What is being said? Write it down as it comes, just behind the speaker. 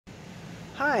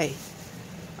Hi,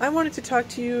 I wanted to talk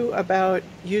to you about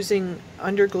using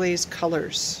underglaze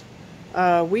colors.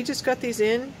 We just got these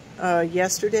in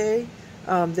yesterday.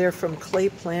 They're from Clay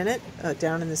Planet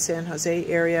down in the San Jose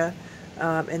area,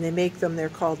 and they make them. They're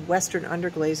called Western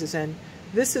underglazes, and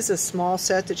this is a small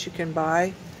set that you can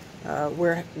buy.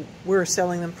 We're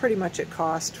selling them pretty much at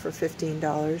cost for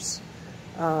 $15.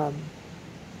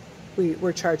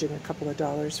 We're charging a couple of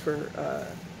dollars for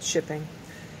shipping.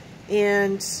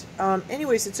 And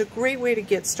anyways, it's a great way to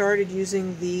get started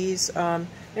using these, and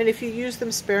if you use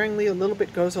them sparingly, a little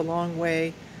bit goes a long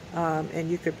way,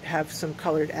 and you could have some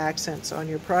colored accents on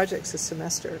your projects this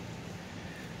semester.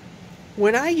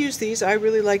 When I use these, I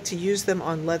really like to use them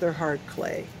on leather hard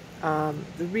clay. One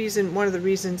of the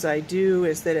reasons I do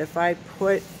is that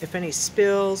if any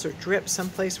spills or drips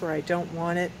someplace where I don't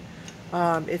want it,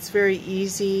 it's very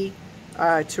easy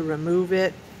to remove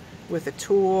it with a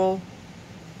tool.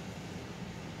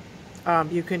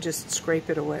 You can just scrape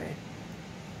it away.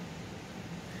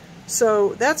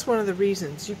 So that's one of the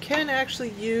reasons. You can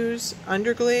actually use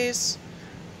underglaze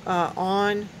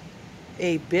on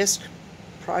a bisque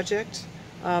project.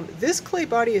 This clay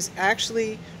body is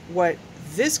actually what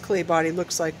this clay body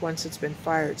looks like once it's been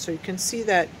fired. So you can see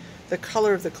that the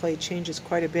color of the clay changes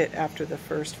quite a bit after the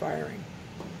first firing.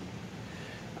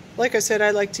 Like I said,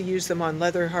 I like to use them on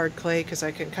leather hard clay because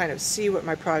I can kind of see what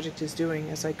my project is doing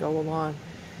as I go along.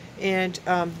 And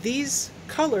these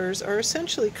colors are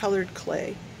essentially colored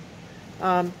clay.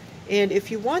 And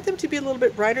if you want them to be a little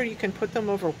bit brighter, you can put them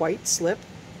over white slip.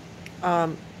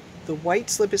 The white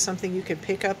slip is something you can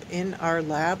pick up in our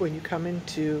lab when you come in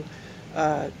to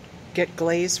get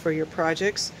glaze for your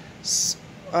projects.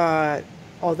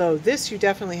 Although this you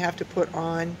definitely have to put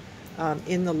on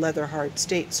in the leather hard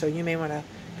state, so you may want to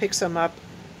pick some up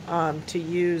to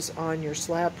use on your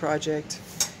slab project.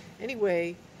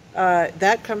 Anyway,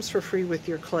 that comes for free with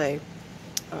your clay,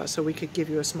 so we could give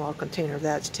you a small container of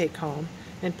that to take home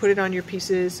and put it on your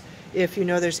pieces if you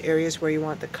know there's areas where you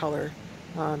want the color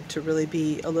to really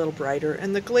be a little brighter,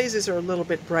 and the glazes are a little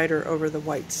bit brighter over the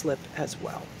white slip as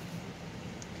well.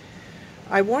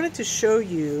 I wanted to show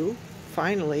you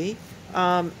finally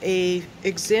a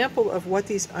example of what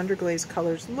these underglaze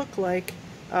colors look like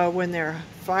when they're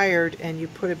fired and you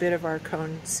put a bit of our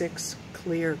Cone 6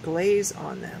 clear glaze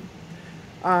on them.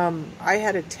 I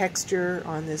had a texture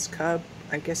on this cub,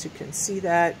 I guess you can see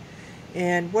that,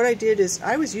 and what I did is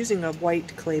I was using a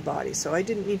white clay body, so I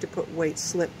didn't need to put white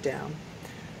slip down.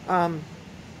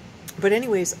 But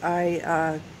anyways,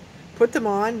 I put them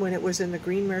on when it was in the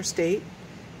greenware state,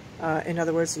 in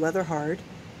other words leather hard,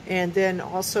 and then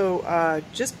also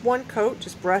just one coat,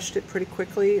 just brushed it pretty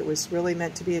quickly. It was really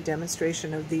meant to be a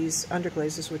demonstration of these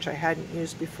underglazes, which I hadn't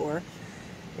used before,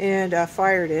 and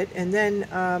fired it, and then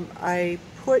I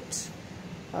put,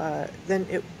 then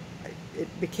it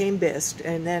became bisqued,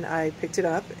 and then I picked it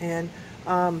up and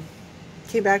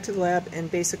came back to the lab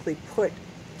and basically put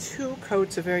 2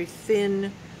 coats of very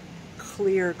thin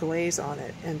clear glaze on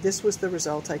it, and this was the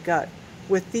result I got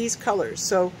with these colors.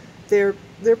 So they're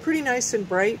pretty nice and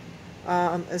bright,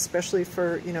 especially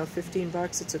for 15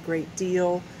 bucks. It's a great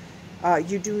deal.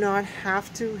 You do not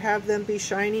have to have them be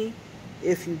shiny.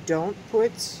 If you don't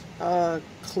put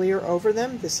clear over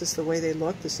them, this is the way they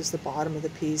look. This is the bottom of the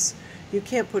piece. You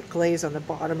can't put glaze on the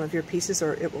bottom of your pieces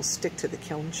or it will stick to the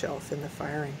kiln shelf in the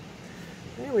firing.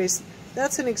 Anyways,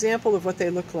 that's an example of what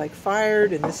they look like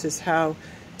fired, and this is how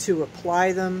to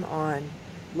apply them on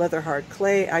leather hard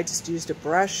clay. I just used a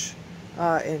brush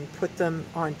and put them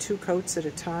on 2 coats at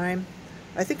a time.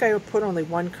 I think I put only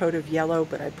 1 coat of yellow,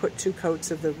 but I put 2 coats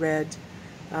of the red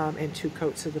and 2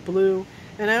 coats of the blue.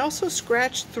 And I also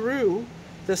scratched through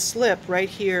the slip right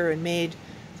here and made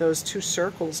those 2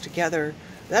 circles together.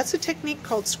 That's a technique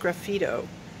called Sgraffito,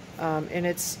 and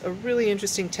it's a really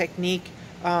interesting technique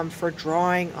for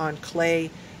drawing on clay,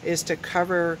 is to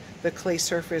cover the clay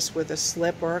surface with a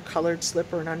slip or a colored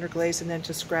slip or an underglaze and then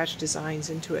to scratch designs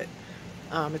into it.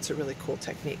 It's a really cool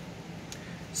technique.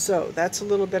 So that's a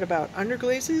little bit about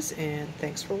underglazes, and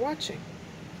thanks for watching.